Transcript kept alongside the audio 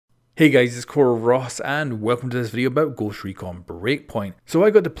Hey guys, it's coreross and welcome to this video about Recon Breakpoint. So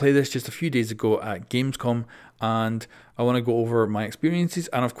I got to play this just a few days ago at Gamescom and I want to go over my experiences,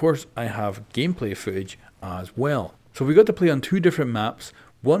 and of course I have gameplay footage as well. So we got to play on two different maps.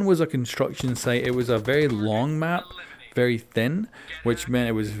 One was a construction site. It was a very long map, very thin, which meant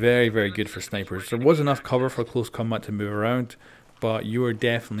it was very good for snipers. There was enough cover for close combat to move around, but you were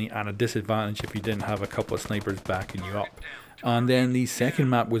definitely at a disadvantage if you didn't have a couple of snipers backing you up. And then the second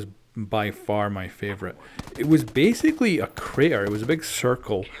map was by far my favorite. It was basically a crater. It was a big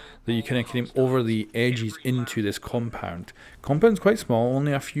circle that you kind of came over the edges into this compound. Compound's quite small,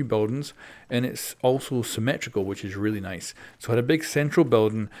 only a few buildings, and it's also symmetrical, which is really nice. So it had a big central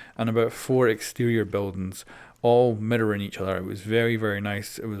building and about 4 exterior buildings, all mirroring each other. It was very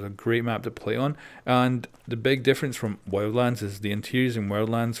nice. It was a great map to play on, and the big difference from Wildlands is the interiors in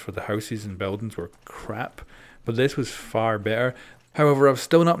Wildlands for the houses and buildings were crap, but this was far better. However, I've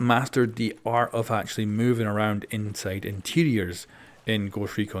still not mastered the art of actually moving around inside interiors in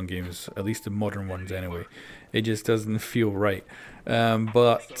Ghost Recon games, at least the modern ones anyway. It just doesn't feel right.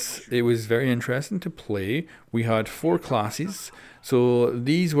 But it was very interesting to play. We had 4 classes, so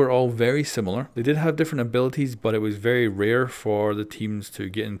these were all very similar. They did have different abilities, but it was very rare for the teams to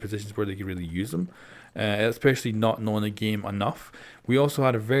get in positions where they could really use them. Especially not knowing the game enough. We also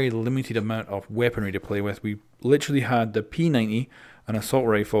had a very limited amount of weaponry to play with. We literally had the P90, an assault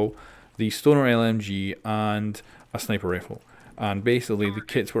rifle, the Stoner LMG, and a sniper rifle. And basically the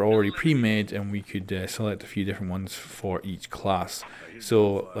kits were already pre-made, and we could select a few different ones for each class.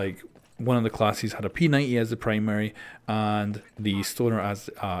 So like one of the classes had a P90 as the primary and the Stoner as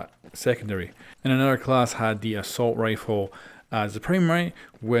secondary. And another class had the assault rifle as the primary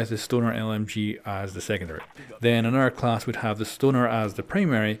with the Stoner LMG as the secondary. Then another class would have the Stoner as the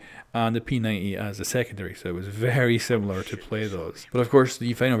primary and the P90 as the secondary, so it was very similar to play those. But of course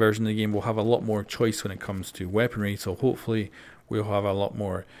the final version of the game will have a lot more choice when it comes to weaponry, so hopefully we'll have a lot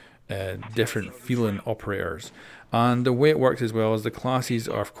more different feeling operators. And the way it works as well is the classes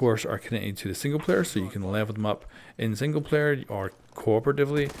are connected to the single player, so you can level them up in single player or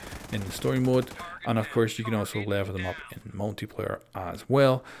cooperatively in the story mode, and of course you can also level them up in multiplayer as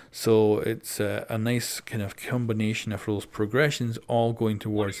well. So it's a nice kind of combination of those progressions all going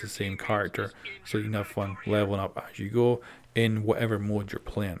towards the same character, so you can have fun leveling up as you go in whatever mode you're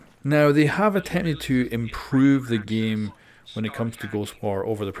playing. Now they have attempted to improve the game when it comes to Ghost War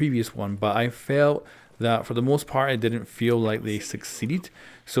over the previous one, but I felt that for the most part I didn't feel like they succeeded.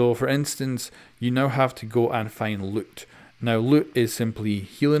 So for instance, you now have to go and find loot. Now loot is simply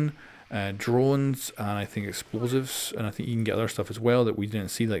healing, drones, and I think explosives, and I think you can get other stuff as well that we didn't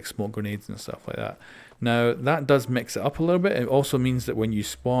see, like smoke grenades and stuff like that. Now that does mix it up a little bit. It also means that when you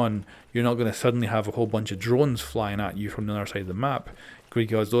spawn, you're not going to suddenly have a whole bunch of drones flying at you from the other side of the map,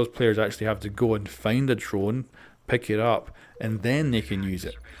 because those players actually have to go and find a drone, pick it up, and then they can use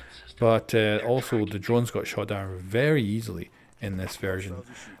it. But also the drones got shot down very easily in this version.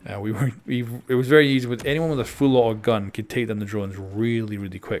 It was very easy. With anyone with a full auto gun could take down the drones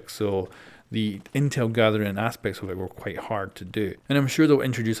really quick. So the intel gathering aspects of it were quite hard to do. And I'm sure they'll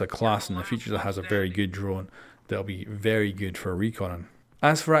introduce a class in the future that has a very good drone that'll be very good for recon.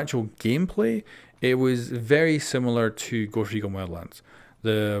 As for actual gameplay, it was very similar to Ghost Recon Wildlands.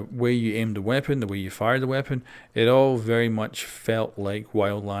 The way you aimed the weapon, the way you fired the weapon, it all very much felt like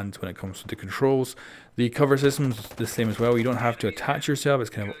Wildlands when it comes to the controls. The cover system is the same as well. You don't have to attach yourself, it's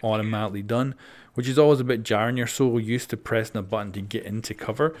kind of automatically done, which is always a bit jarring. You're so used to pressing a button to get into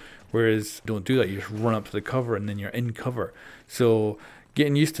cover, whereas don't do that. You just run up to the cover and then you're in cover. So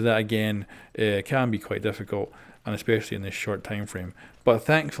getting used to that again can be quite difficult, and especially in this short time frame. But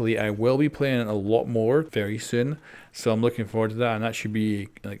thankfully I will be playing it a lot more very soon, so I'm looking forward to that, and that should be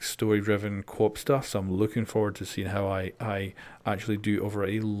like story driven co-op stuff, so I'm looking forward to seeing how I actually do over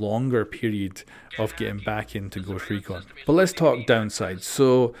a longer period of getting back into Ghost Recon. But let's talk downsides.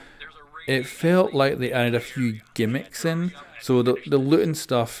 So it felt like they added a few gimmicks in, so the looting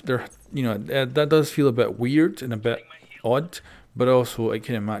stuff there, that does feel a bit weird and a bit odd, but also it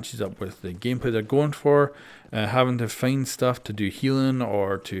kind of matches up with the gameplay they're going for. Having to find stuff to do healing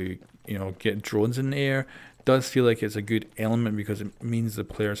or to get drones in the air does feel like it's a good element, because it means the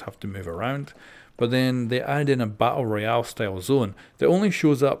players have to move around. But then they added in a battle royale style zone that only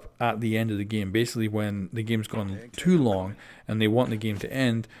shows up at the end of the game. Basically when the game's gone too long and they want the game to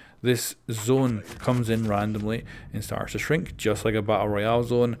end, this zone comes in randomly and starts to shrink, just like a battle royale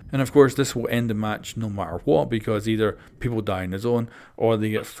zone. And of course, this will end the match no matter what, because either people die in the zone or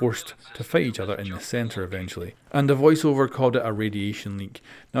they get forced to fight each other in the center eventually. And the voiceover called it a radiation leak.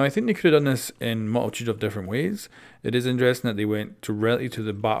 Now, I think they could have done this in multitude of different ways. It is interesting that they went directly to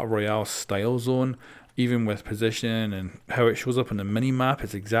the battle royale style zone. Even with position and how it shows up on the mini map,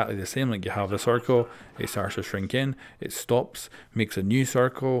 it's exactly the same. Like, you have the circle, it starts to shrink in, it stops, makes a new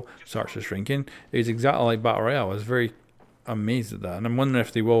circle, starts to shrink in. It's exactly like Battle Royale. I was very amazed at that, and I'm wondering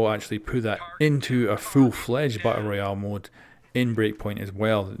if they will actually put that into a full-fledged Battle Royale mode in Breakpoint as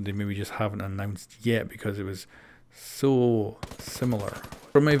well. They maybe just haven't announced yet because it was so similar.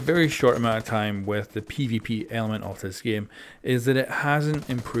 From a very short amount of time with the PvP element of this game is that it hasn't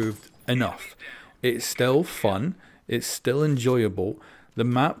improved enough. It's still fun, it's still enjoyable, the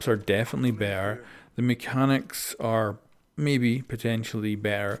maps are definitely better, the mechanics are maybe potentially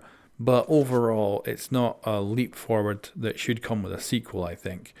better, but overall it's not a leap forward that should come with a sequel, I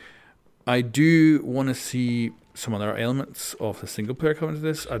think. I do want to see some other elements of the single player come into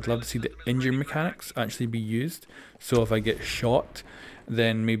this. I'd love to see the injury mechanics actually be used, so if I get shot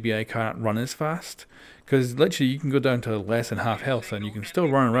then maybe I can't run as fast. Because literally you can go down to less than half health and you can still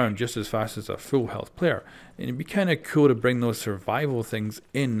run around just as fast as a full health player. And it'd be kind of cool to bring those survival things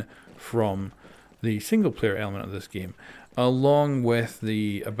in from the single player element of this game. Along with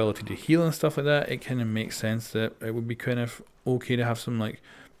the ability to heal and stuff like that, it kind of makes sense that it would be kind of okay to have some like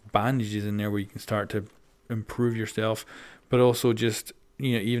bandages in there where you can start to improve yourself. But also just,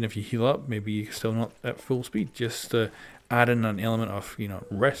 you know, even if you heal up, maybe you're still not at full speed. Just to add in an element of, you know,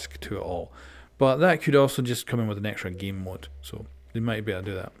 risk to it all. But that could also just come in with an extra game mode, so they might be able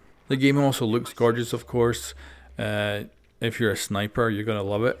to do that. The game also looks gorgeous, of course. If you're a sniper, you're going to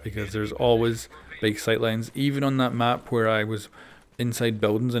love it, because there's always big sightlines. Even on that map where I was inside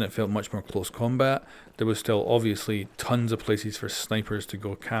buildings and it felt much more close combat, there was still obviously tons of places for snipers to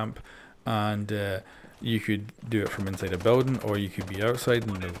go camp, and you could do it from inside a building, or you could be outside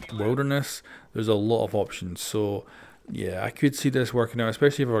in the wilderness. There's a lot of options, so yeah, I could see this working out,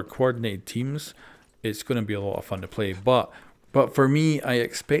 especially if our coordinated teams. It's going to be a lot of fun to play. But for me, I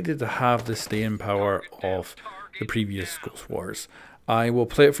expected to have the staying power of the previous Ghost Wars. I will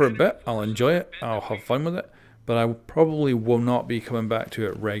play it for a bit, I'll enjoy it, I'll have fun with it, but I probably will not be coming back to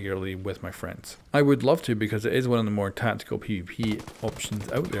it regularly with my friends. I would love to, because it is one of the more tactical PvP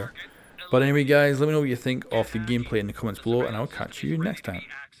options out there. But anyway guys, let me know what you think of the gameplay in the comments below, and I'll catch you next time.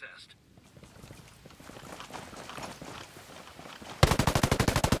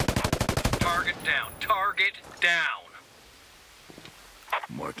 Target down.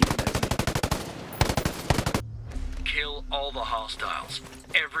 Marking enemy. Kill all the hostiles.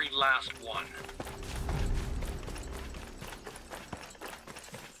 Every last one.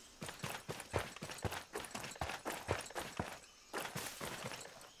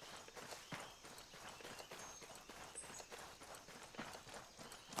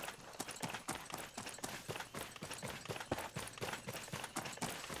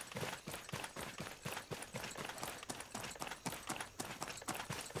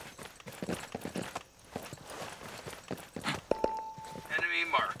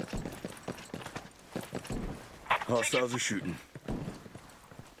 Hostiles are shooting.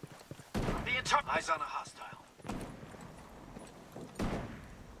 The entire eyes on a hostile.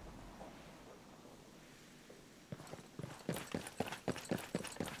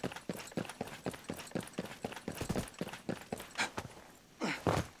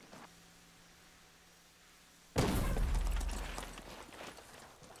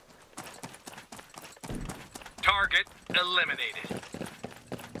 Target eliminated.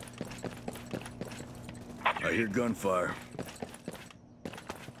 I hear gunfire.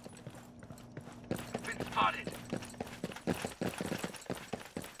 Been spotted.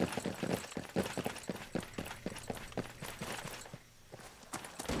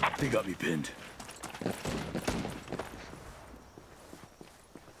 They got me pinned.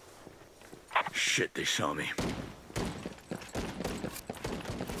 Shit, they saw me.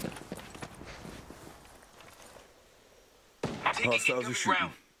 Hostiles are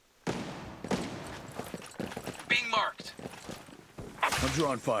shooting. Being marked. I'm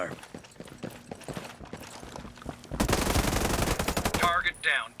drawing fire. Target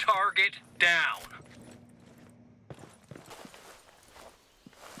down. Target down.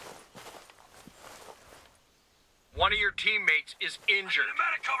 One of your teammates is injured.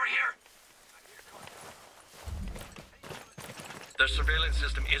 Medic over here. The surveillance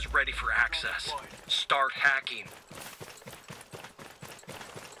system is ready for access. Start hacking.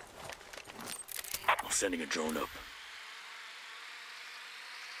 I'm sending a drone up.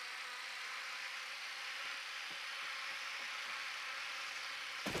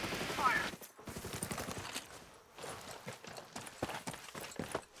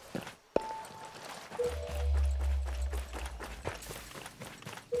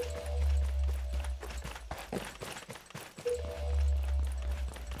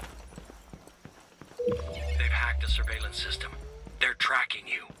 surveillance system. They're tracking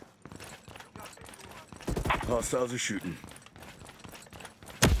you. Hostiles are shooting.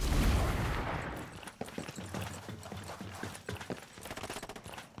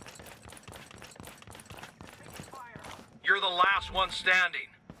 You're the last one standing.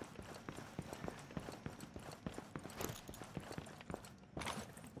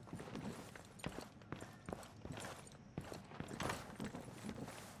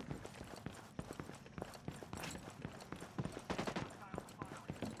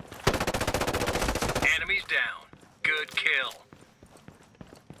 Enemies down. Good kill.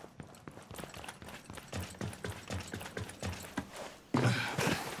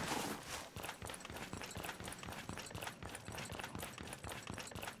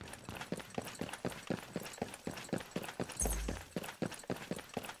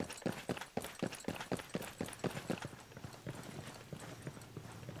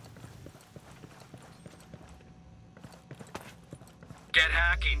 Get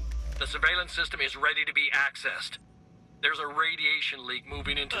hacking. The surveillance system is ready to be accessed. There's a radiation leak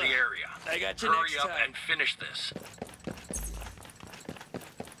moving into the area. I got you Hurry next up time. and finish this.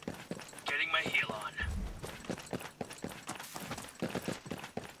 Getting my heel on.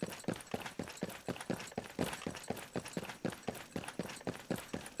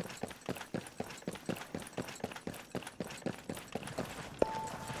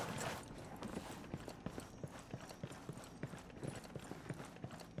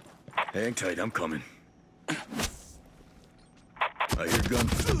 Hang tight, I'm coming. I hear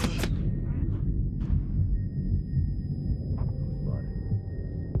guns.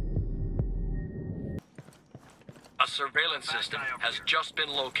 A surveillance system has just been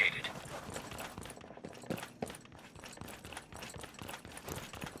located.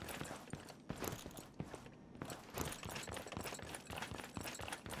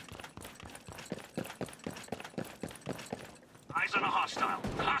 Eyes on a hostile.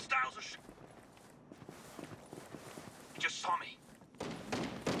 Hostiles are He just saw me.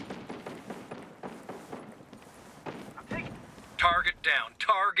 I'm taking. Target down.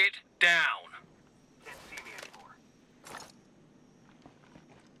 Target down. Can't see me anymore.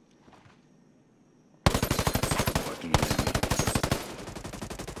 Fucking enemy.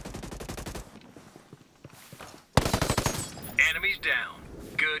 Enemies down.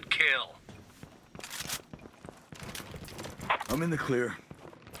 Good kill. I'm in the clear.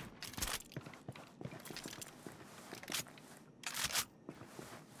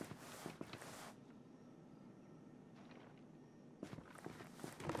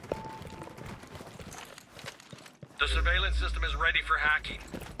 The surveillance system is ready for hacking.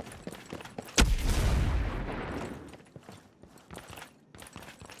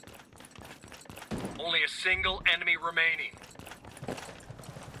 Only a single enemy remaining.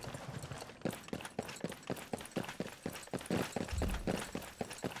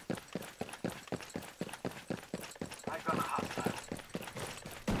 Eyes on a hostile.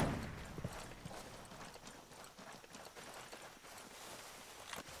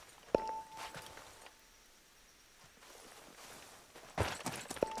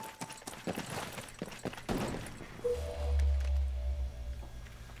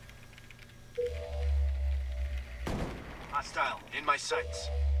 Hostile in my sights.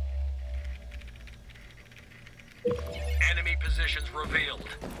 Enemy positions revealed.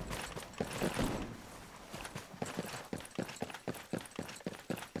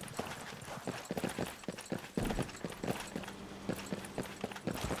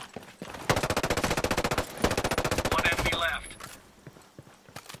 One enemy left.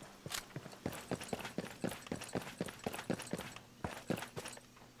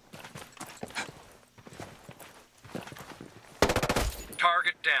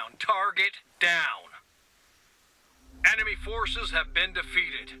 Target down. Target down. Enemy forces have been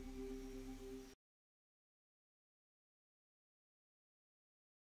defeated.